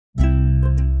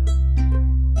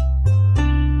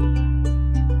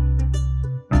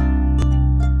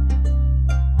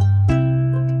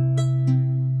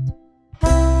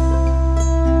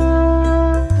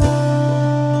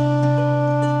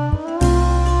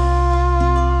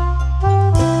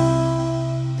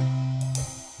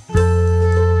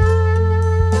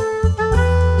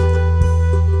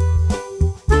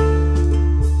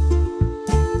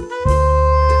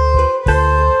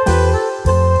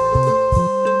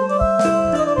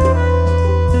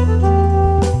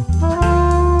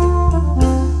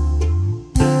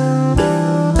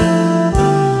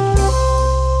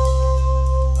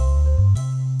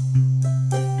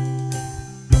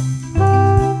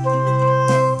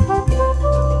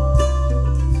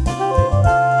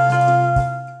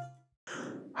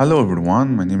Hello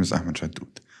everyone, my name is Ahmed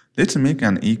Shaddoud. Let's make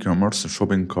an e-commerce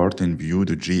shopping cart in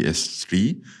Vue.js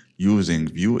 3 using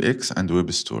Vuex and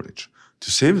Web Storage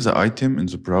to save the item in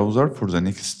the browser for the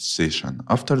next session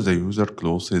after the user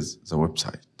closes the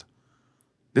website.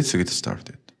 Let's get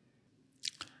started.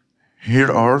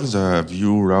 Here are the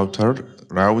Vue router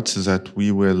routes that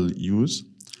we will use,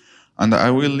 and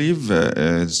I will leave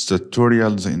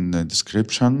tutorials in the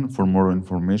description for more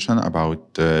information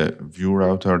about Vue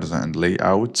routers and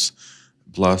layouts,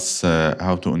 plus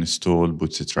how to install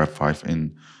Bootstrap 5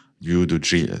 in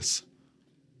Vue.js.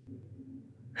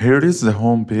 Here is the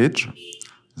home page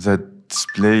that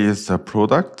displays the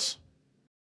products.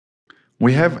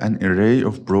 We have an array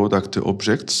of product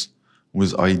objects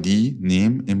with ID,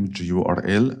 name, image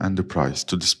URL, and the price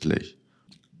to display.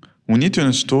 We need to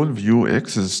install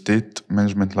Vuex as a state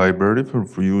management library for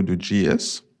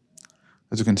Vue.js.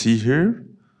 As you can see here,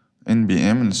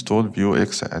 npm install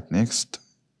Vuex at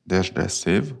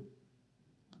next-save.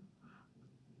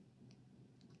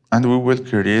 And we will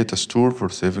create a store for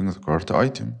saving the cart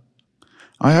item.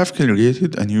 I have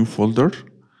created a new folder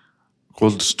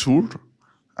called store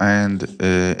and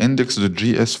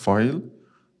index.js file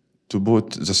to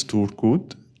put the store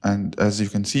code. And as you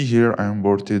can see here, I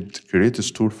imported create a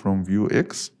store from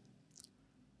Vuex.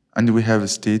 And we have a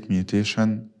state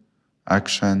mutation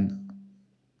action.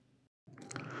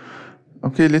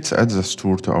 Okay, let's add the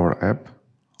store to our app.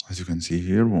 As you can see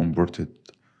here, we imported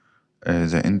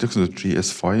the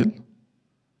index.js file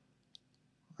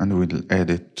and we'll add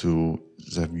it to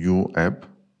the Vue app.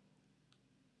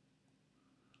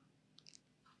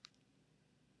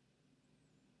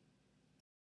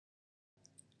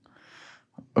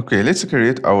 Okay, let's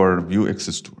create our Vuex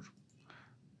store.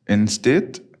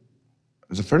 Instead,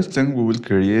 the first thing we will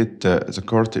create the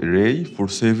cart array for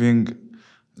saving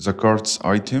the cart's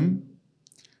item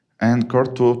and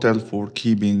cart total for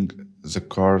keeping the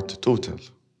cart total.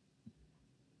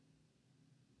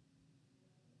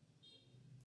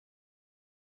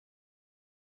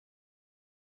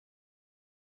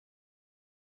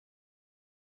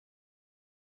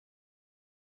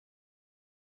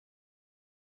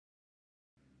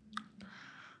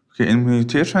 Okay, in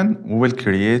mutation, we will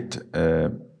create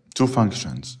two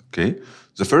functions, okay?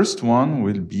 The first one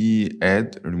will be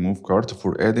add remove cart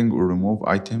for adding or remove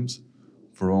items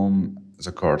from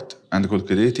the cart and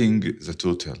calculating the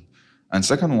total. And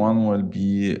second one will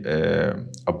be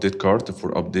update cart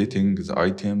for updating the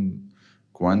item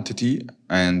quantity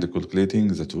and calculating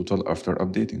the total after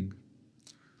updating.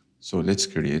 So let's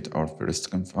create our first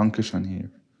function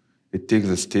here. It takes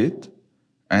the state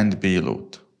and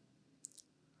payload.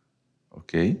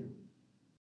 Okay.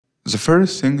 The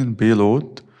first thing in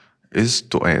payload is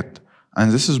to add,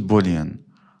 and this is Boolean.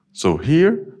 So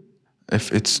here,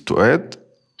 if it's to add,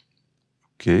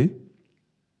 okay,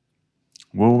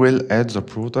 we will add the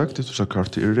product to the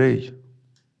cart array.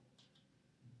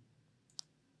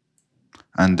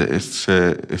 And if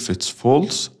it's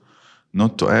false,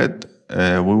 not to add,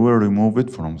 we will remove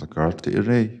it from the cart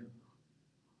array.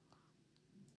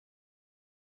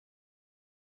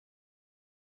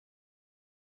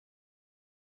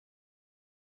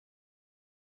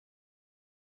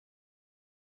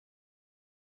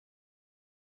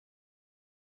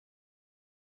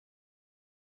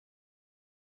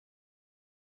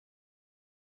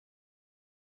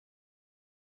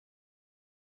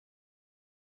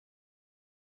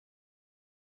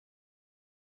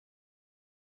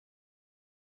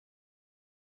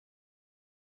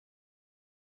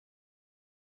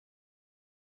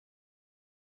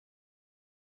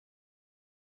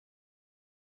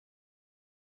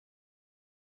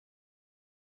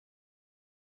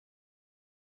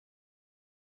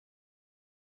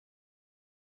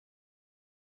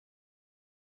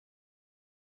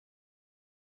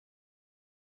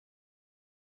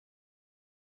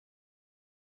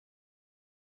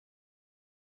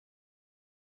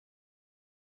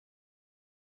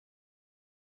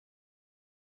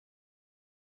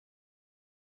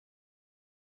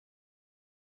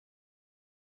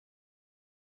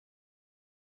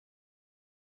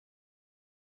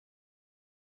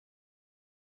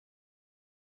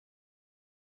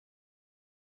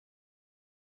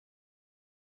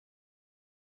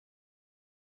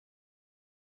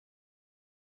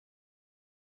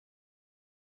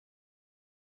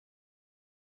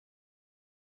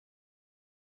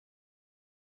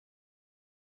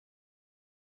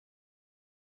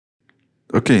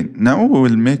 Okay, now we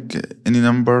will make any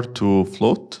number to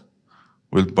float.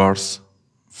 We'll parse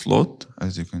float,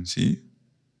 as you can see.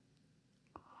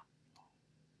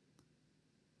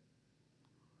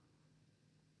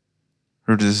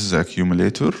 Here this is the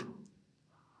accumulator.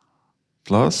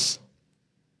 plus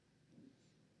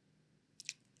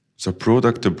the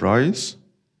product price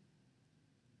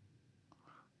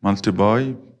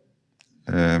multiply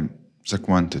the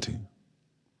quantity.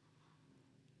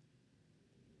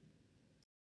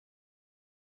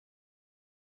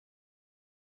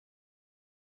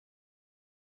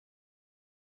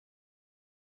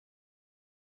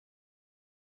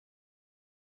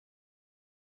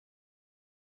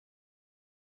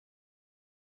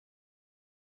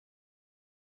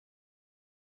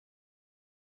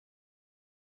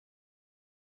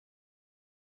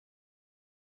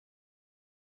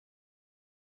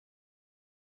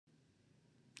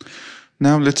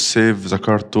 Now let's save the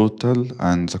cart total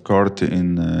and the cart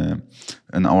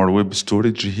in our web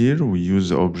storage here. We use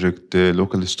the object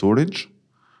local storage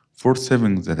for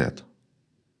saving the data.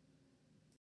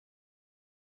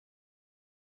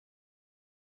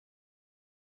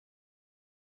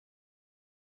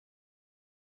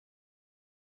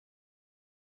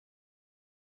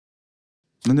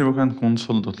 Then we can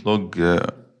console.log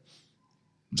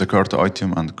the cart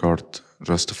item and cart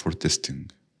just for testing.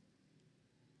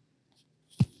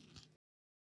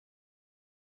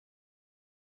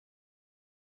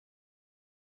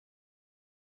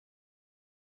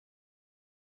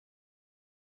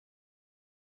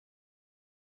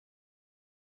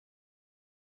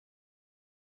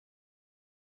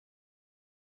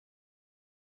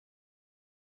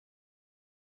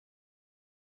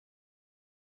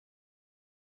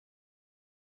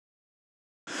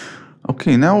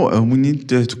 Okay, now we need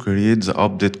to create the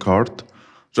update cart.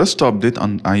 Just to update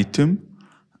an item,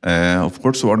 of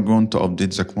course, we are going to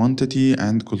update the quantity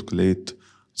and calculate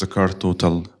the cart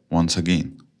total once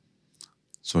again.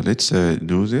 So let's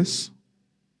do this.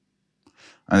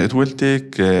 And it will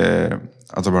take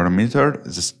as a parameter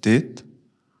the state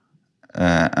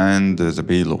and the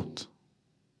payload.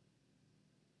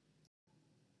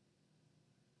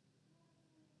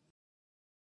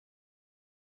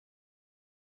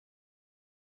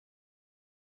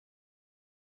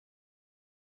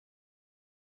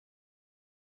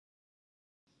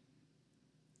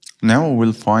 Now we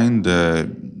will find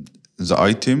the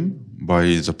item by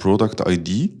the product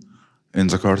ID in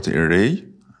the cart array,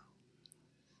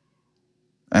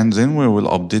 and then we will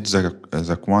update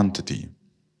the quantity.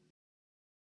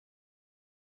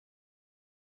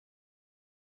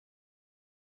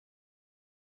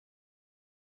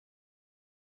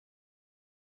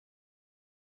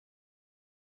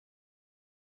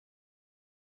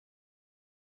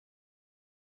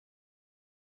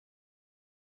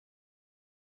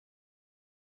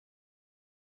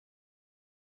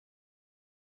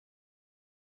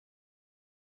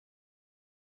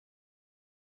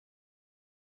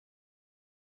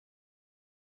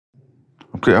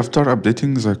 Okay, after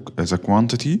updating the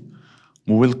quantity,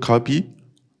 we will copy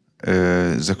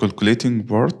the calculating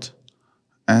part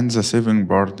and the saving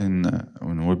part in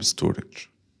web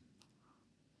storage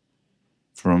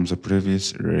from the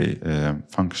previous array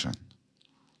function,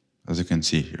 as you can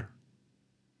see here.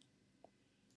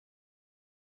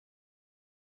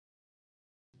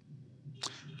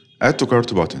 Add to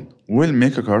cart button. We'll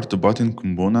make a cart button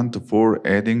component for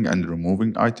adding and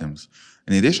removing items.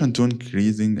 In addition to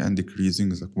increasing and decreasing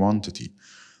the quantity,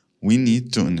 we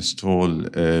need to install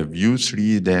Vue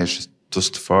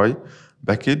 3-Tostify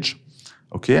package.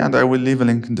 Okay, and I will leave a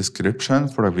link in description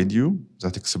for a video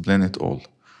that explains it all.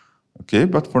 Okay,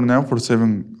 but for now, for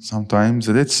saving some time,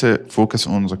 let's focus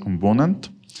on the component.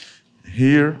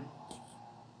 Here,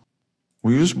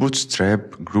 we use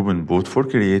Bootstrap group input for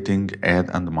creating add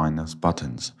and minus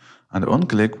buttons. And on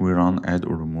click, we run add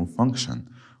or remove function,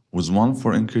 with 1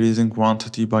 for increasing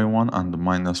quantity by 1 and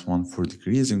 -1 for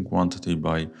decreasing quantity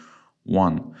by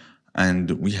 1.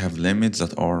 And we have limits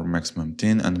that are maximum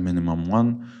 10 and minimum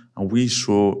 1, and we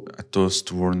show a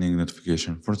toast warning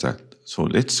notification for that. So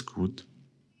let's code.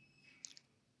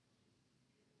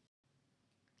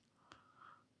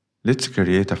 Let's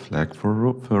create a flag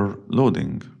for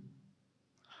loading.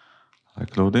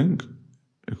 Like loading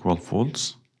equal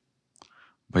false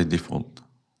by default.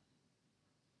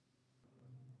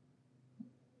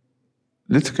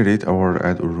 Let's create our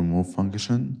add or remove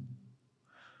function.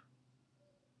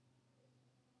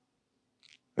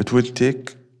 It will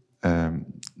take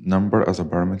number as a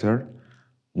parameter,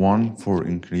 1 for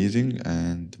increasing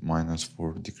and -1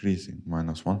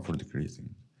 for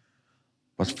decreasing.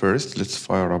 But first, let's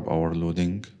fire up our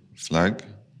loading flag.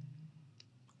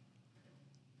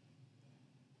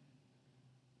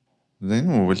 Then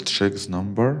we will check this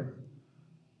number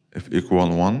if equal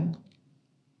 1.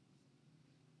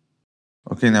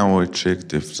 Okay, now we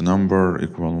checked if the number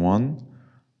equal 1.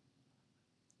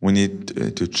 We need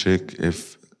to check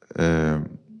if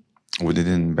we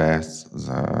didn't pass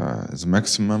the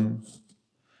maximum,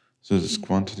 so this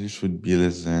quantity should be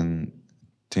less than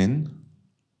 10.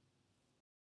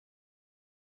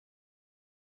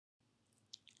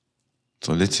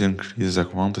 So let's increase the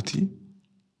quantity.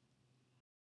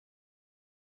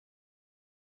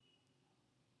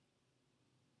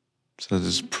 So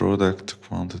this product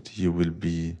quantity will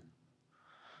be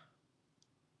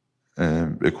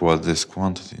equal this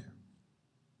quantity.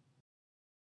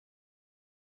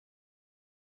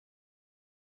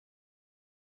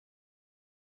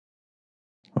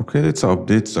 Okay, let's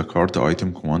update the cart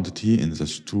item quantity in the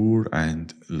store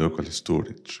and local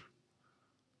storage.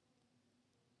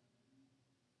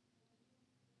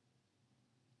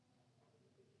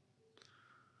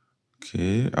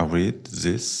 Okay, await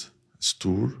this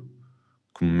store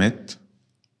commit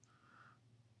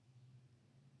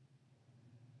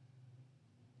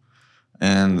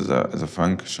and the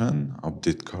function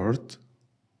update cart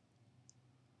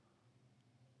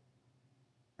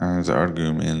and the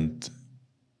argument.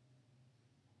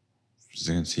 As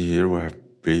you can see here, we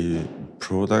have pay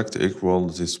product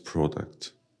equals this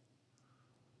product.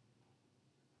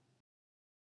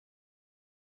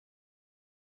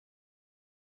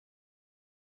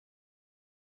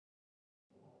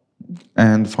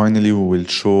 And finally, we will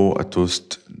show a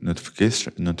toast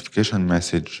notification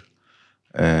message.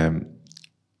 The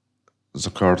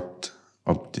cart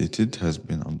updated has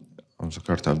been the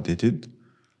cart updated.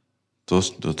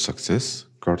 Toast.success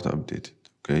cart updated.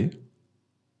 Okay.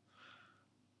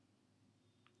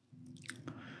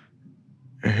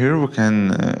 Here we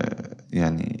can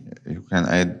you can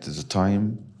add the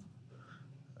time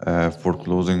for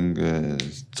closing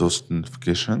toast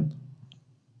notification,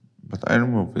 but I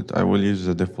remove it. I will use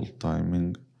the default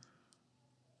timing.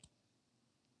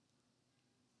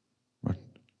 But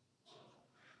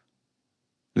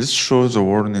this shows a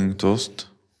warning toast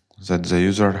that the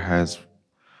user has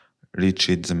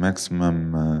reached the maximum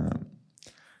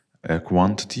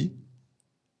quantity.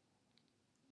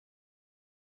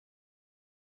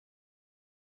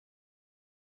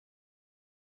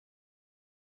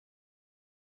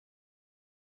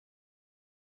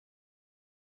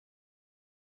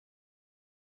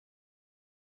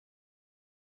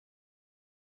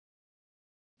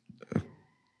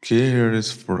 Okay, here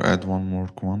is for add one more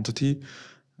quantity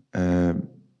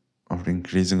or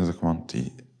increasing the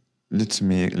quantity.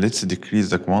 Let's decrease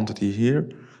the quantity here.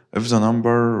 If the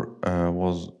number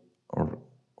was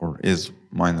or is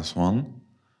 -1.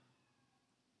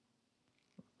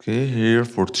 Okay, here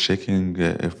for checking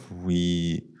if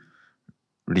we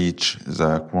reach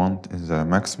the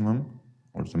maximum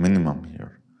or the minimum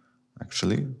here,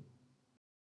 actually.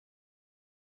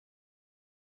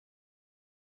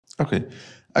 Okay,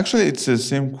 actually it's the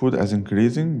same code as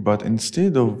increasing, but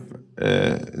instead of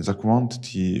the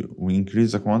quantity, we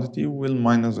increase the quantity, we'll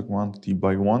minus the quantity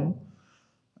by 1,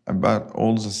 but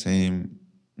all the same,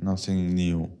 nothing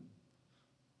new.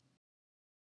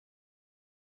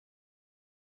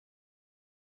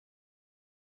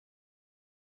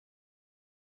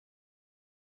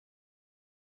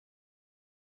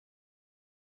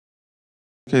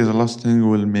 Okay, the last thing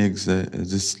will make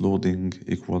this loading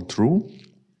equal true.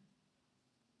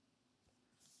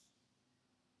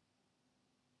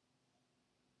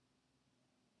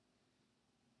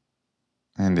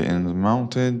 And in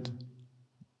mounted,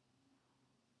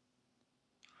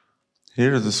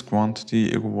 here this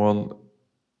quantity equal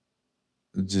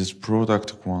this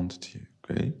product quantity,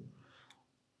 okay,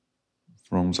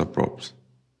 from the props.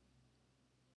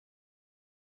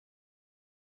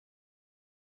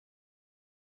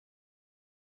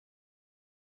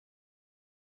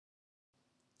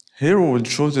 Here we will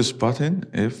show this button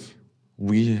if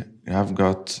we have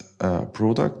got a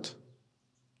product.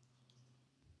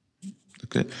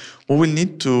 Okay, we will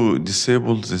need to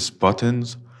disable these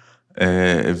buttons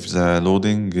if the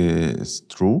loading is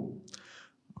true.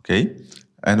 Okay,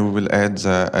 and we will add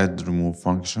the add remove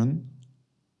function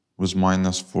with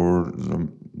minus for the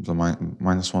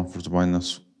 -1 for the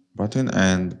minus button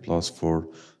and plus for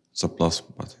the plus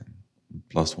button,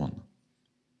 +1.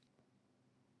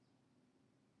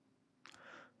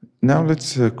 Now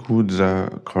let's code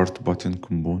the cart button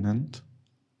component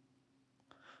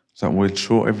that will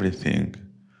show everything.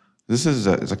 This is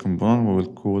the component we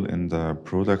will call in the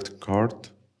product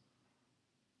cart.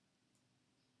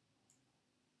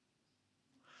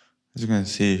 As you can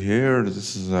see here,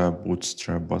 this is a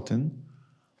bootstrap button.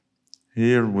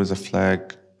 Here with a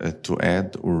flag to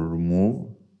add or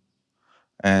remove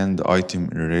and item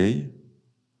array.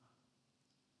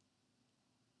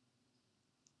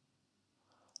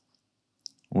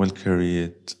 We'll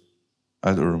create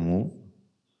add or remove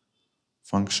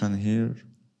function here.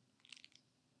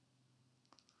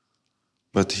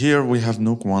 But here we have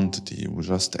no quantity, we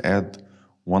just add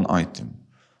one item.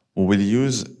 We will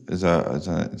use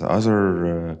the other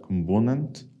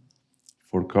component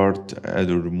for cart add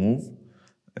or remove.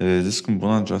 This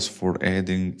component just for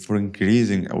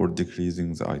increasing or decreasing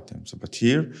the items. But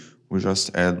here we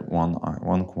just add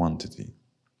one quantity.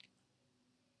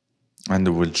 And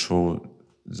we'll show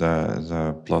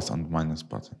the plus and minus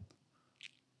button.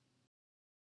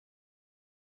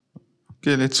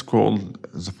 Okay, let's call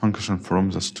the function from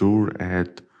the store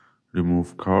add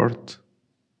remove cart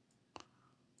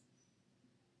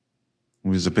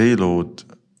with the payload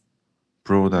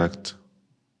product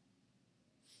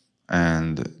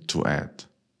and to add.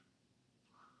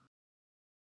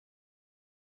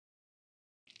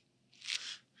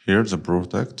 Here the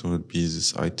product will be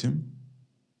this item.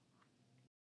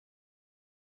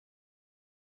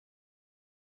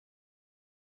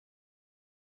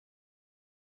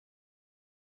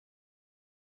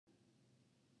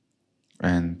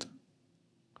 And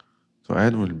to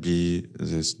add will be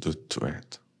this dot to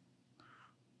add.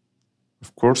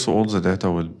 Of course, all the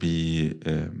data will be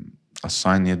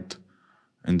assigned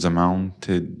in the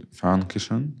mounted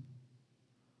function.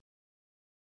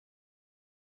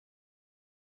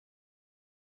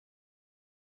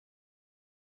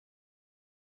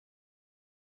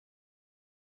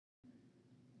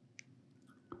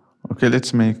 Okay,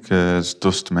 let's make a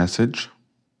toast message.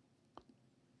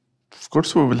 Of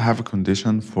course, we will have a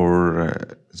condition for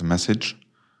the message,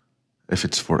 if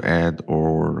it's for add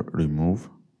or remove.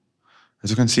 As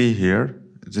you can see here,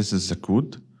 this is the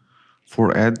code.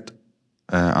 For add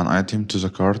an item to the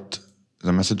cart,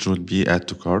 the message will be add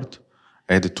to cart,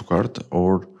 added to cart,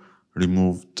 or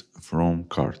removed from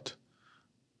cart.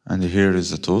 And here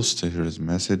is the toast, here is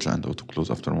message and auto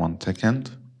close after 1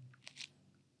 second.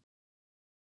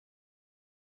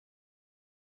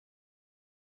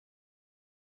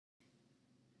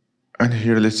 And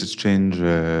here let's change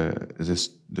this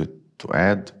to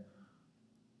add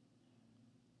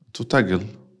to toggle.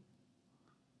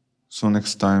 So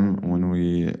next time when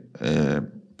we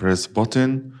press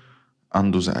button,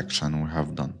 undo the action we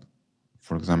have done.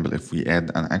 For example, if we add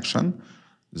an action,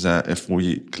 if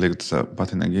we click the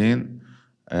button again,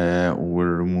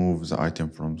 we'll remove the item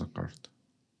from the cart.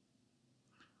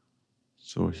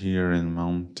 So here in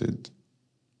mounted,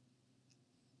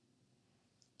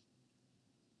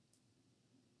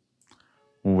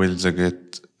 we'll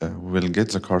get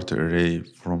the cart array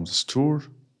from the store.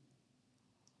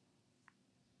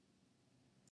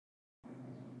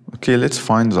 Okay, let's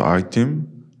find the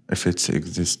item if it's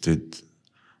existed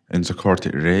in the cart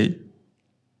array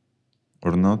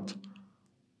or not.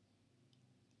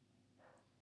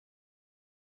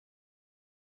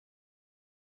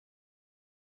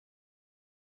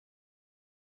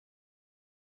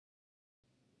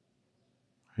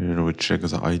 Here we check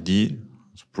the ID,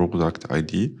 the product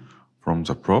ID from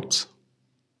the props.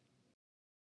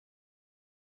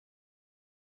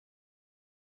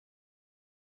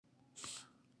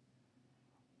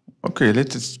 Okay,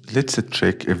 let's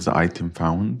check if the item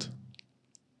found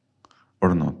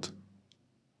or not.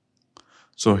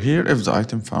 So here, if the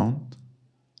item found,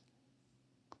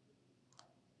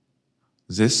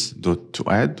 this dot to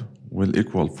add will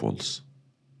equal false.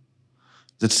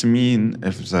 That means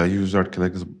if the user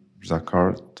clicks the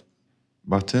cart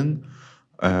button,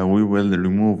 we will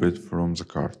remove it from the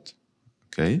cart,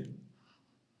 okay?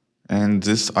 And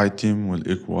this item will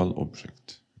equal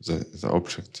object, the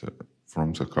object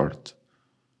from the cart.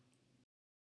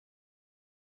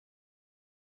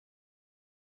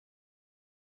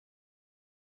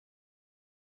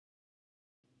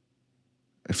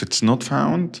 If it's not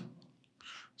found,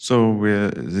 so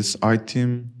this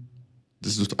item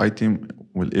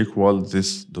will equal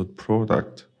this dot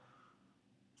product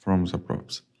from the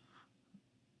props.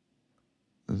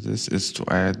 This is to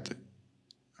add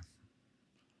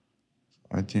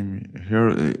item. Here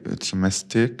it's a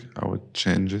mistake, I would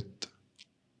change it.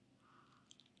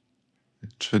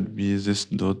 It should be this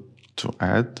dot to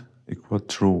add equal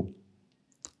true.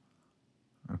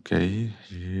 Okay,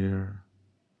 here.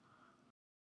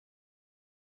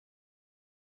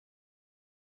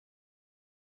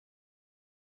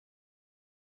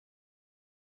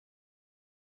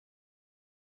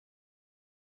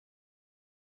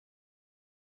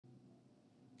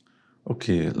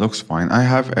 Okay, looks fine. I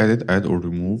have added add or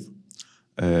remove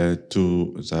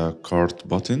to the cart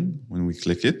button when we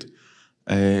click it.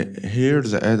 Here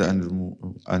the add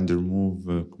and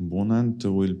remove component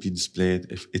will be displayed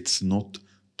if it's not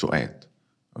to add.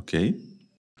 Okay,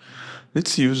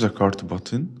 let's use the cart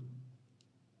button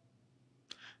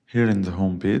here in the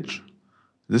home page.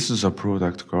 This is a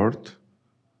product card.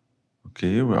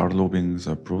 Okay, we are looping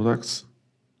the products,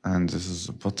 and this is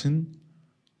a button,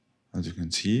 as you can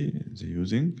see, the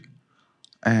using,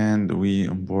 and we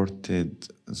imported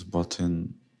the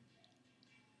button.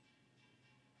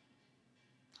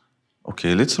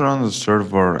 Okay, let's run the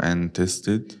server and test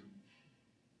it.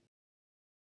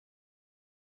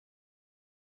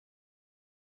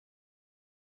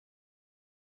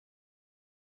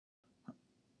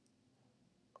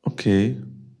 Okay,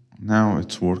 now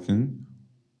it's working.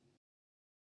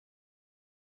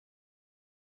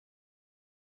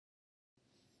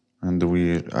 And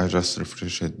I just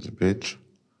refreshed the page.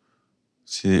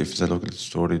 See if the local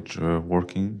storage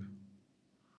working.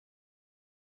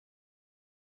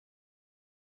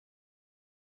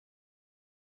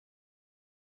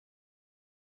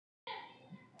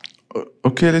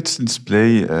 Okay, let's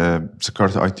display the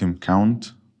cart item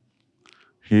count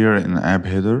here in app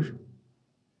header.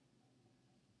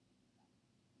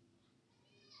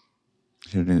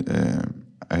 Here,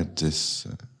 add this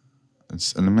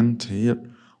element here,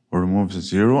 or remove the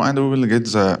 0, and we will get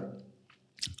the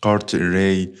cart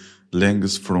array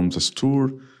links from the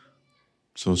store.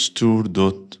 So store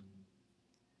dot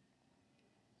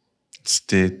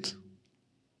state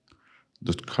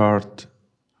dot cart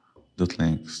dot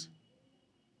links.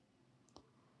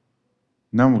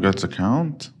 Now we got the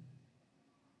count.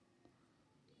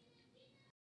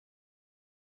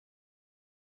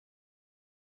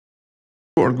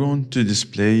 We are going to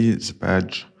display the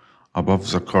badge above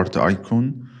the cart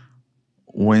icon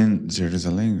when there is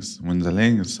a length, when the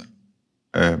length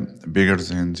bigger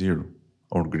than 0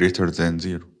 or greater than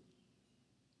 0.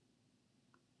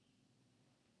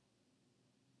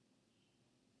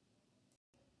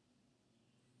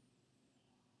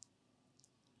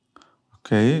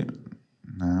 Okay,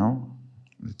 now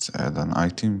let's add an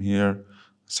item here,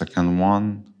 second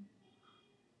one.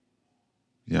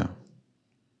 Yeah.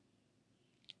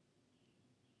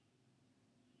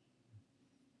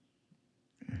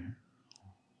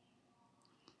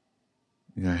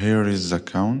 Yeah, here is the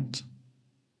count.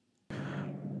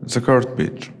 The cart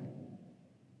page.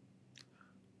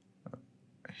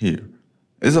 Here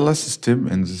is the last step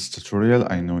in this tutorial.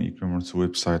 I know e-commerce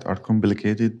websites are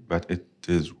complicated, but it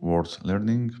is worth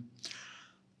learning.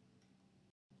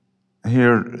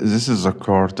 Here, this is the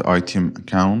cart item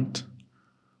count.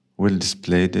 We'll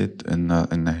display it in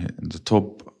the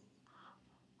top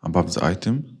above the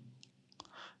item.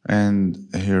 And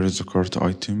here is the cart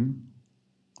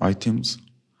items.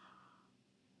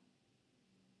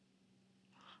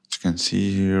 As you can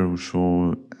see here, we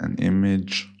show an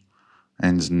image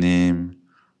and the name,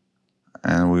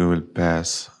 and we will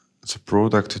pass the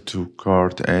product to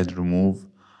cart, add, remove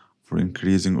for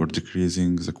increasing or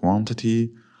decreasing the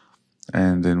quantity,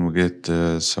 and then we get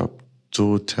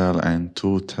subtotal and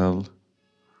total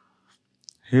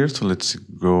here. So let's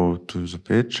go to the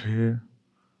page here.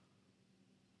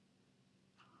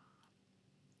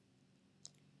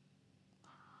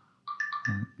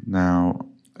 Now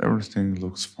everything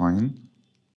looks fine.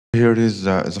 Here is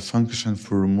the function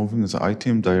for removing the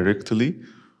item directly.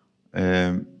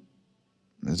 As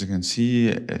you can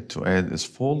see, to add is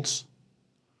false.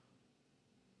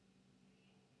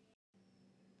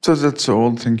 So that's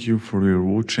all. Thank you for your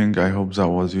watching. I hope that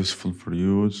was useful for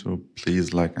you. So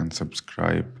please like and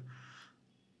subscribe.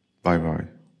 Bye bye.